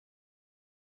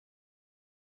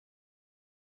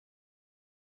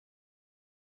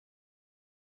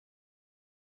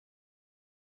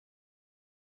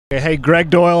Hey, Gregg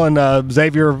Doyel and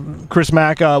Xavier, Chris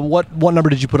Mack, what number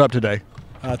did you put up today?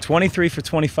 23 for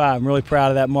 25. I'm really proud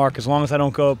of that mark. As long as I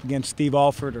don't go up against Steve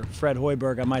Alford or Fred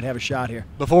Hoiberg, I might have a shot here.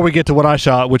 Before we get to what I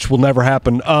shot, which will never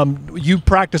happen, you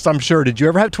practiced, I'm sure. Did you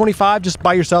ever have 25 just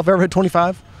by yourself? Ever hit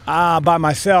 25? By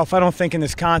myself. I don't think in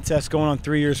this contest going on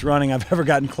 3 years running I've ever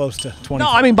gotten close to 25. No,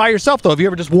 I mean by yourself, though. Have you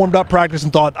ever just warmed up practice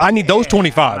and thought, I need those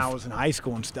 25? When I was in high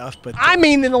school and stuff. But I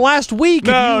mean in the last week.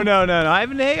 No. I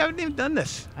haven't even done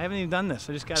this. I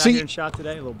just got out here and shot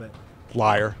today a little bit.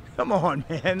 Liar. Come on,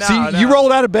 man. You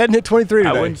rolled out of bed and hit 23 today.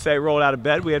 I wouldn't say rolled out of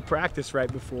bed. We had practice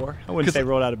right before. I wouldn't say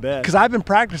rolled out of bed. Because I've been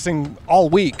practicing all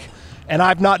week, and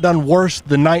I've not done worse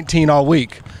than 19 all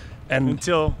week. And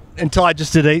until I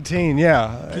just did 18,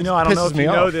 yeah. You know, I don't know if you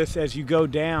know this, as you go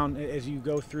down, as you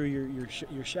go through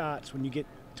your shots, when you get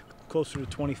closer to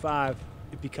 25,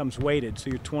 it becomes weighted. So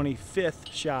your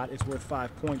 25th shot is worth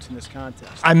 5 points in this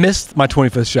contest. I missed my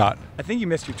 25th shot. I think you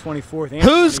missed your 24th and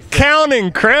Who's 25th.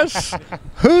 Counting, Chris?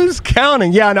 Who's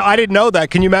counting? Yeah, no, I didn't know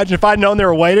that. Can you imagine if I'd known they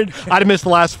were weighted? I'd have missed the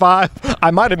last 5.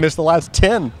 I might have missed the last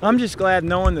 10. I'm just glad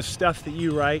knowing the stuff that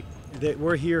you write, that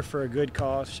we're here for a good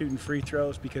cause, shooting free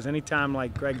throws, because anytime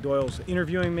like Gregg Doyel's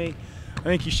interviewing me, I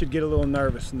think you should get a little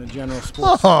nervous in the general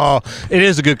sports. Oh, it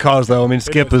is a good cause, though. I mean,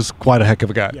 Skip is quite a heck of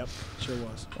a guy. Yep, sure.